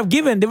they would have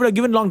given, they would have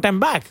given long time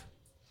back.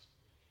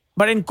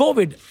 But in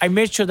COVID, I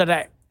made sure that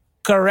I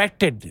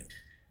corrected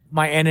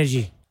my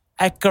energy.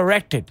 I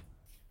corrected.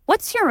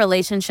 What's your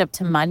relationship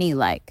to money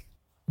like?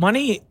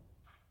 Money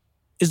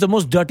is the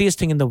most dirtiest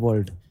thing in the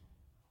world.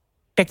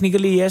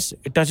 Technically, yes,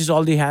 it touches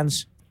all the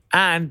hands.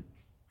 And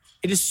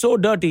it is so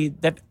dirty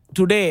that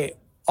today,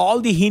 all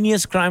the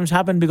heinous crimes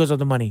happen because of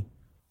the money.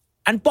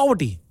 And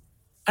poverty.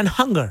 And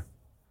hunger.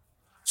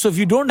 So if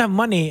you don't have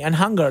money and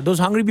hunger, those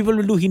hungry people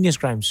will do heinous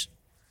crimes.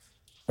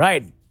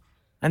 Right?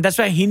 And that's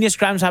why heinous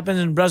crimes happen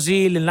in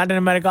Brazil, in Latin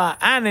America,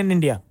 and in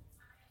India.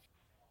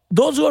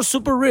 Those who are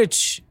super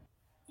rich,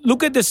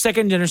 look at the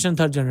second generation,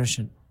 third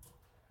generation.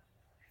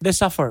 They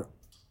suffer.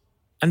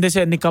 And they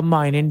say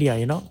Nikamma in India,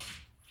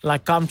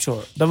 like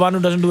Kamchor, the one who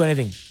doesn't do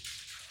anything.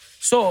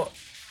 So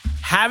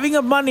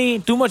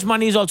Having too much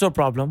money is also a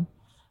problem.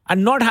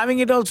 And not having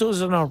it also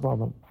is another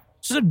problem.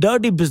 It's a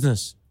dirty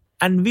business.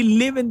 And we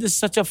live in this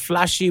such a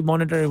flashy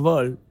monetary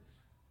world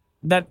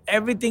that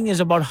everything is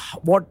about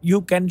what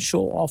you can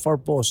show off or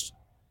post.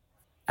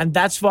 And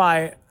that's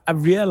why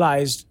I've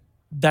realized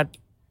that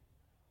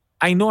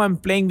I know I'm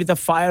playing with a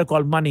fire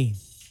called money.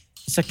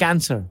 It's a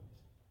cancer.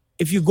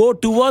 If you go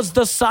towards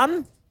the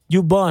sun,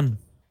 you burn.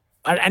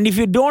 And if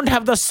you don't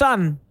have the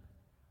sun,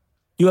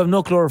 you have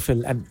no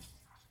chlorophyll. And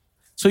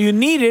so you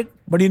need it,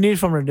 but you need it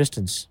from a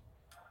distance.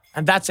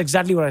 And that's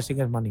exactly what I think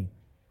as money.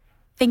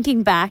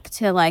 Thinking back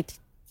to like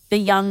the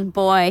young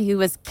boy who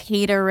was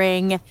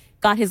catering,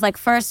 got his like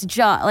first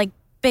job, like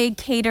big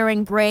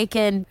catering break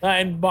in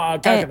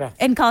Calcutta.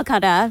 in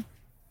Calcutta,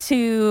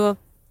 to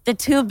the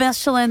 2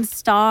 Michelin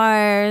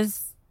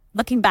stars.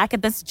 Looking back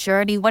at this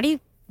journey, what do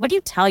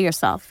you tell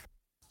yourself?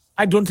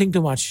 I don't think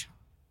too much.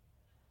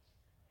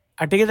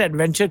 I take it as an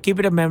adventure, keep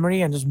it a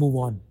memory, and just move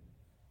on.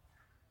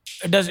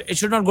 It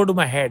should not go to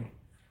my head.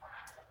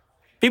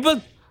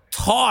 People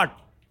thought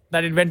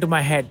that it went to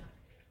my head.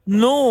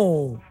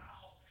 No.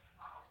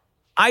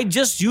 I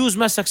just used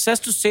my success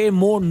to say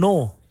more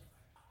no.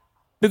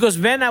 Because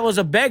when I was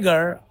a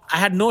beggar, I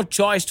had no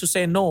choice to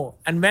say no.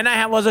 And when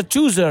I was a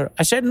chooser,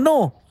 I said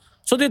no.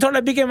 So they thought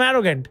I became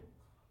arrogant.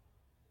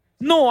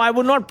 No, I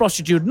will not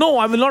prostitute. No,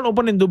 I will not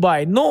open in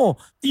Dubai. No,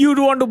 you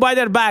do want to buy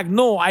that bag.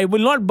 No, I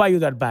will not buy you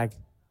that bag.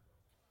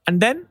 And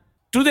then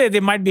today they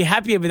might be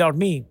happier without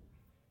me.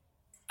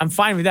 I'm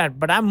fine with that,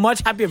 but I'm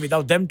much happier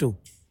without them too.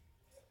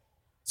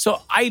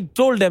 So I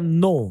told them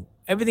no.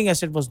 Everything I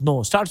said was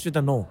no. Starts with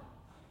a no.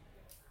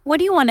 What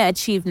do you want to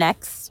achieve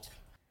next?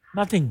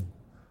 Nothing.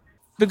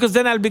 Because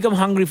then I'll become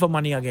hungry for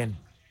money again.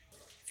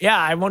 Yeah,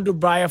 I want to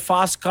buy a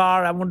fast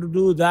car. I want to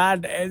do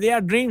that. They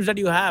are dreams that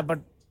you have, but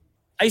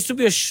I used to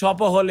be a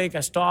shopaholic. I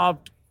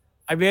stopped.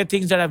 I wear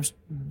things that I've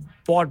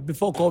bought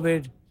before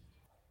COVID.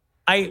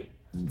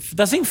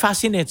 The thing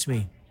fascinates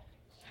me.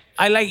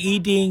 I like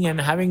eating and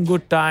having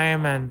good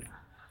time and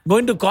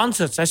going to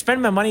concerts. I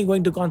spend my money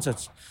going to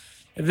concerts.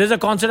 If there's a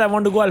concert I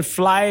want to go, I'll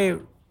fly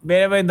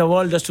wherever in the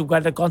world just to go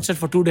to the concert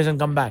for 2 days and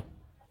come back.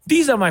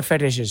 These are my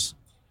fetishes.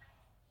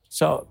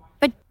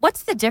 But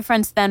what's the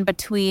difference then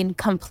between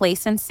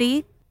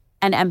complacency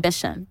and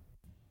ambition?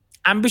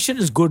 Ambition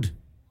is good.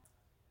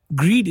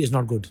 Greed is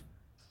not good.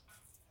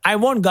 I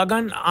want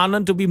Gaggan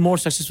Anand to be more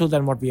successful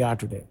than what we are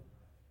today.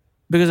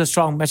 Because a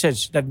strong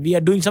message that we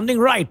are doing something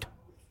right.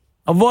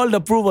 A world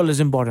approval is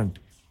important.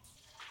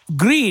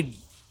 Greed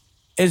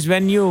is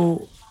when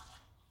you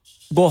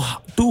go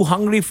too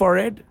hungry for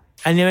it,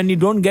 and when you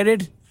don't get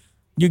it,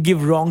 you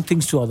give wrong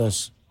things to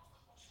others.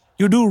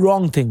 You do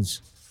wrong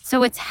things.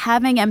 So it's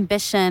having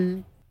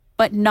ambition,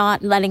 but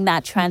not letting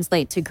that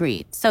translate to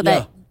greed. So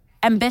that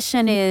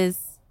ambition is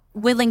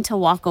willing to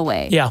walk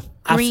away. Yeah,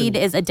 Greed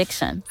absolutely. is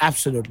addiction.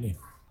 Absolutely.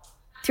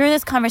 Through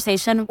this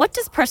conversation, what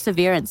does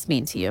perseverance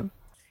mean to you?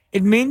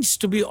 It means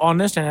to be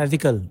honest and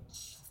ethical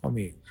for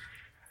me,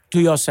 to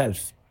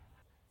yourself.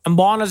 I'm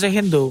born as a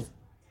Hindu.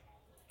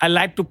 I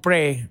like to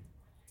pray,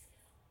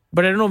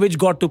 but I don't know which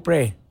God to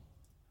pray.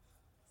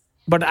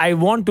 But I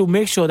want to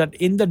make sure that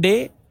in the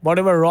day,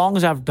 whatever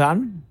wrongs I've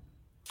done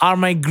are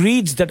my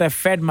greeds that I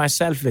fed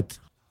myself with.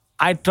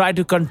 I try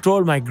to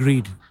control my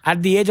greed.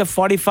 At the age of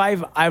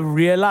 45, I've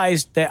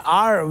realized there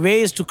are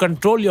ways to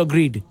control your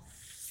greed.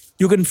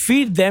 You can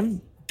feed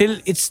them till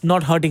it's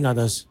not hurting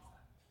others.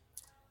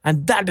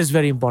 And that is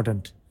very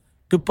important.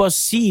 To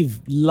perceive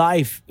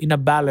life in a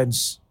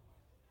balance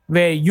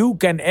where you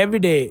can every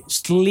day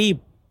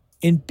sleep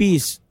in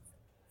peace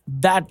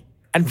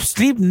and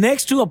sleep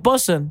next to a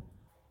person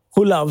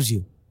who loves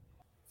you.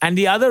 And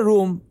the other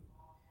room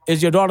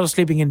is your daughter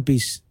sleeping in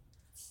peace.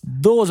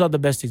 Those are the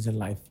best things in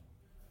life.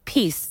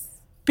 Peace.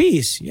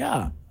 Peace,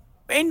 yeah.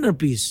 Inner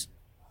peace.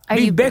 Are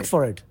We you beg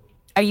for it.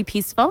 Are you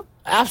peaceful?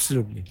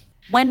 Absolutely.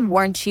 When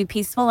weren't you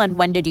peaceful, and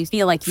when did you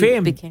feel like you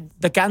Fame. became?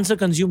 The cancer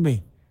consumed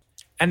me.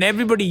 And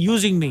everybody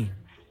using me.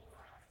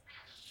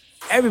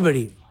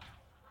 Everybody.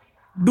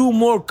 Do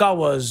more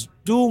covers.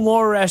 Do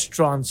more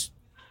restaurants.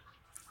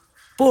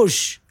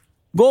 Push.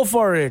 Go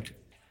for it.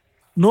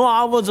 No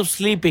hours of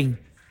sleeping.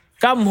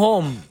 Come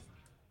home.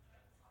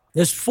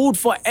 There's food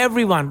for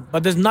everyone,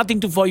 but there's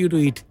nothing for you to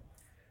eat.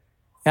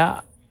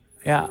 Yeah.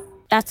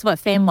 That's what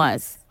fame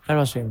was. That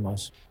was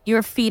famous. You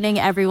were feeding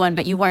everyone,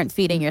 but you weren't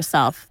feeding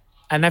yourself.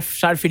 And I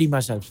started feeding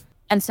myself.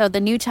 And so the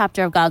new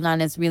chapter of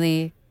Gaggan is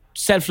really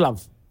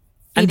Self-love.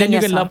 And then Feeding you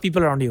can yourself. love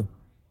people around you.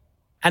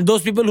 And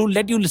those people who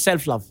let you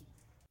self-love.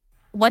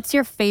 what's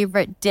your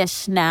favorite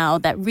dish now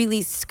that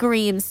really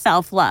screams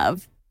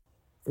self-love?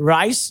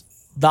 Rice,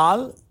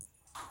 dal,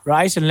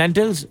 rice and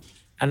lentils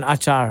and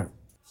achar.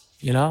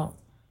 You know,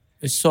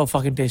 it's so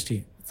fucking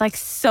tasty. It's like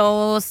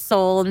so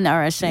soul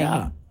nourishing.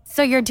 Yeah.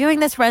 So you're doing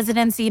this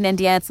residency in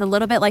India. It's a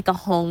little bit like a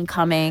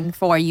homecoming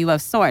for you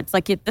of sorts.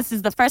 Like this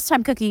is the first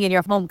time cooking in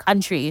your home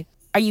country.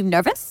 Are you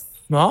nervous?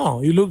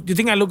 No, you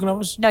think I look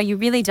nervous? No, you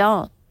really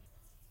don't.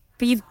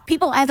 But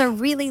people either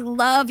really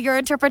love your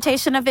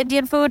interpretation of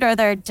Indian food or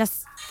they're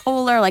just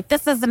polar, like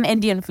this is some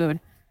Indian food.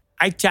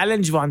 I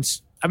challenged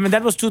once I mean,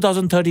 that was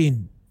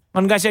 2013.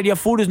 One guy said, your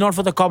food is not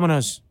for the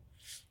commoners.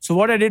 So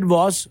what I did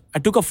was, I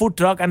took a food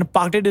truck and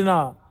parked it in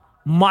a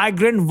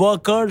migrant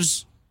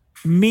workers'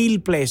 meal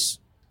place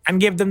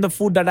and gave them the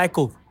food that I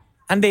cook.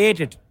 And they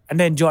ate it and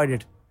they enjoyed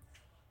it.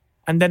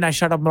 And then I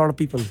shut up a lot of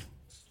people.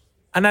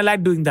 And I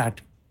like doing that.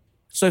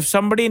 So if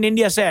somebody in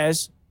India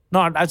says,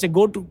 not, I'll say,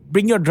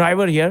 bring your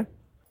driver here,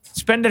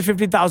 spend that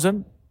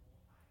 50,000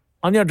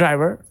 on your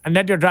driver and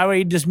let your driver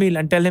eat this meal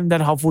and tell him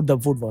that how the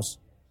food was.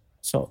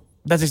 So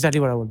that's exactly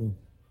what I will do.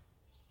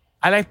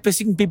 I like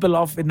pissing people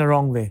off in the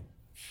wrong way.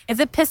 Is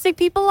it pissing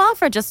people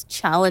off or just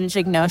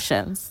challenging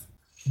notions?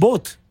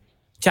 Both.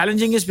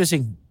 Challenging is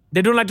pissing.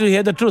 They don't like to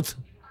hear the truth.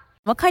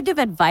 What kind of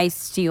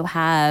advice do you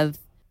have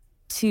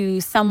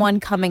to someone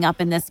coming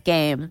up in this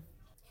game?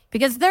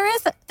 Because there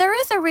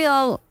is a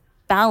real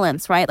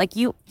balance, right? Like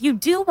you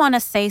do want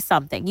to say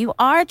something. You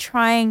are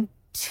trying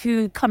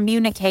to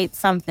communicate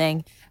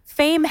something.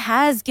 Fame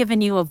has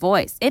given you a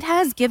voice. It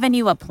has given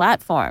you a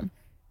platform,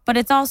 but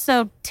it's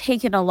also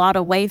taken a lot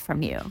away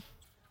from you.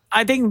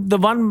 I think the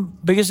one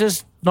biggest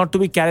is not to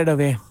be carried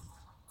away.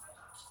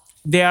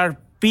 There are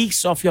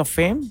peaks of your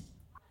fame,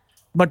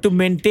 but to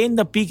maintain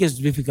the peak is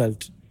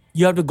difficult.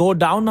 You have to go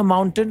down a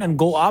mountain and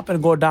go up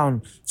and go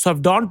down. So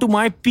I've gone to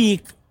my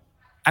peak,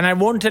 and I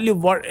won't tell you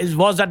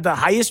was at the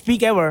highest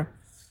peak ever,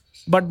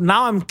 but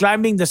now I'm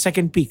climbing the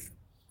second peak.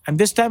 And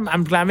this time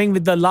I'm climbing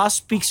with the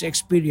last peak's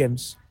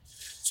experience.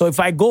 So if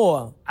I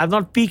go, I've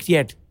not peaked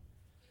yet.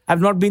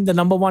 I've not been the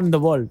number one in the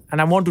world,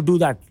 and I want to do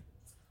that.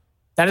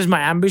 That is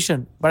my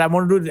ambition, but I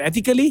want to do it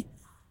ethically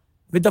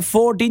with a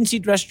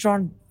 14-seat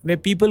restaurant where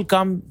people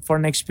come for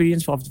an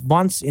experience of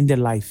once in their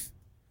life.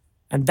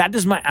 And that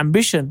is my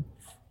ambition.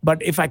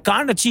 But if I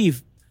can't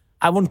achieve,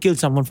 I won't kill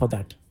someone for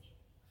that.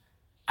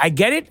 I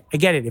get it.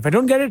 If I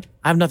don't get it,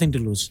 I have nothing to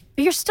lose.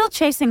 But you're still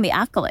chasing the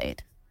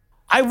accolade.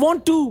 I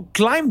want to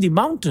climb the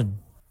mountain.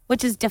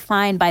 Which is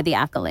defined by the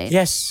accolade.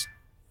 Yes.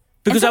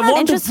 Because Isn't I that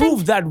want to interesting?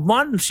 prove that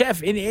one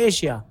chef in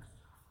Asia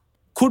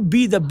could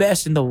be the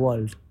best in the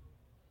world.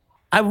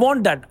 I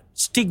want that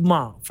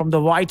stigma from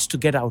the whites to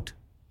get out.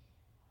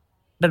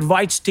 That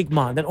white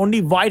stigma, that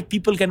only white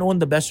people can own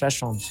the best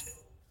restaurants.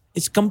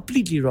 It's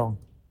completely wrong.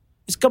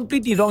 It's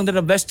completely wrong that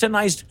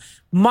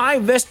my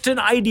Western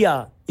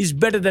idea is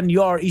better than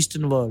your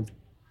Eastern world.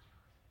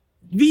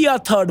 We are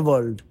third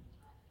world.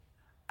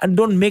 And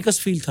don't make us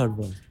feel third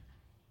world.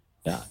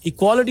 Yeah.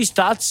 Equality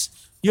starts,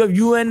 you have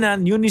UN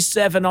and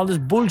UNICEF and all this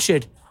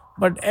bullshit,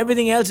 but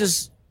everything else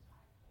is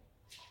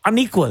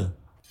unequal.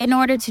 In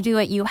order to do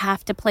it, you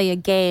have to play a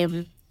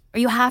game, or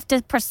you have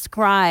to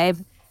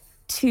prescribe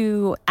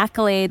to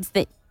accolades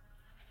that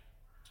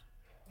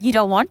you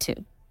don't want to.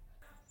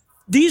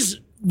 These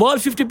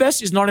World 50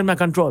 Best is not in my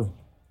control.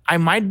 I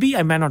might be,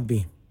 I may not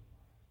be.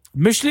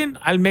 Michelin,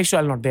 I'll make sure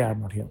I'm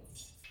not here.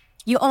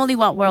 You only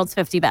want World's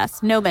 50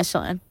 Best, no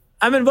Michelin.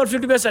 I mean, World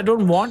 50 Best I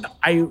don't want.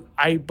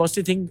 I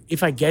personally think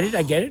if I get it,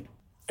 I get it.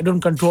 I don't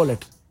control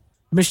it.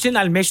 Michelin,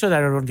 I'll make sure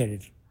that I don't get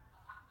it.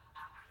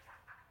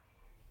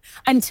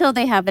 Until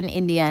they have an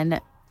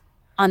Indian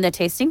on the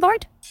tasting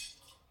board?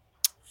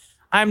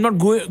 I'm not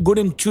good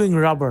in chewing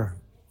rubber.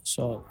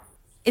 So.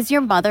 Is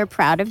your mother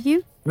proud of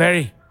you?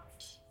 Very,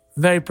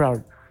 very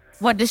proud.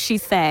 What does she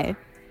say?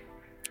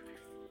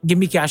 Give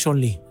me cash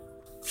only.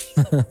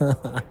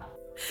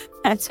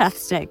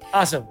 Fantastic.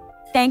 Awesome.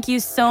 Thank you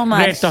so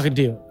much. Great talking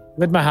to you.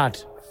 With my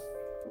heart.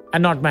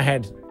 And not my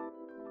head.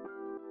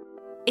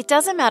 It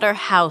doesn't matter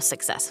how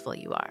successful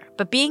you are,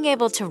 but being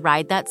able to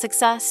ride that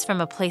success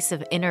from a place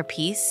of inner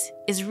peace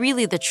is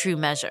really the true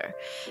measure.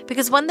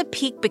 Because when the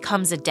peak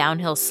becomes a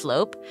downhill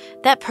slope,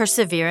 that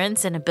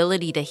perseverance and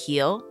ability to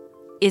heal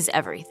is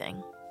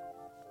everything.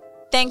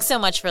 Thanks so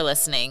much for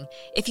listening.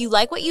 If you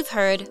like what you've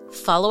heard,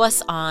 follow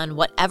us on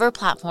whatever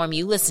platform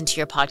you listen to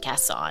your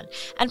podcasts on.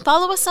 And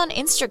follow us on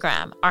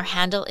Instagram. Our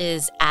handle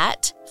is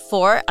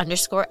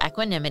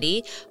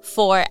 @4_equanimity,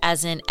 4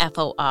 as in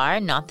FOR,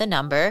 not the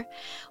number.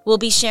 We'll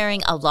be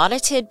sharing a lot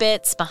of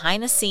tidbits,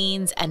 behind the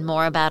scenes, and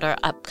more about our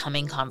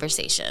upcoming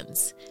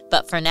conversations.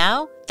 But for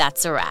now,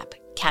 that's a wrap.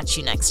 Catch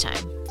you next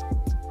time.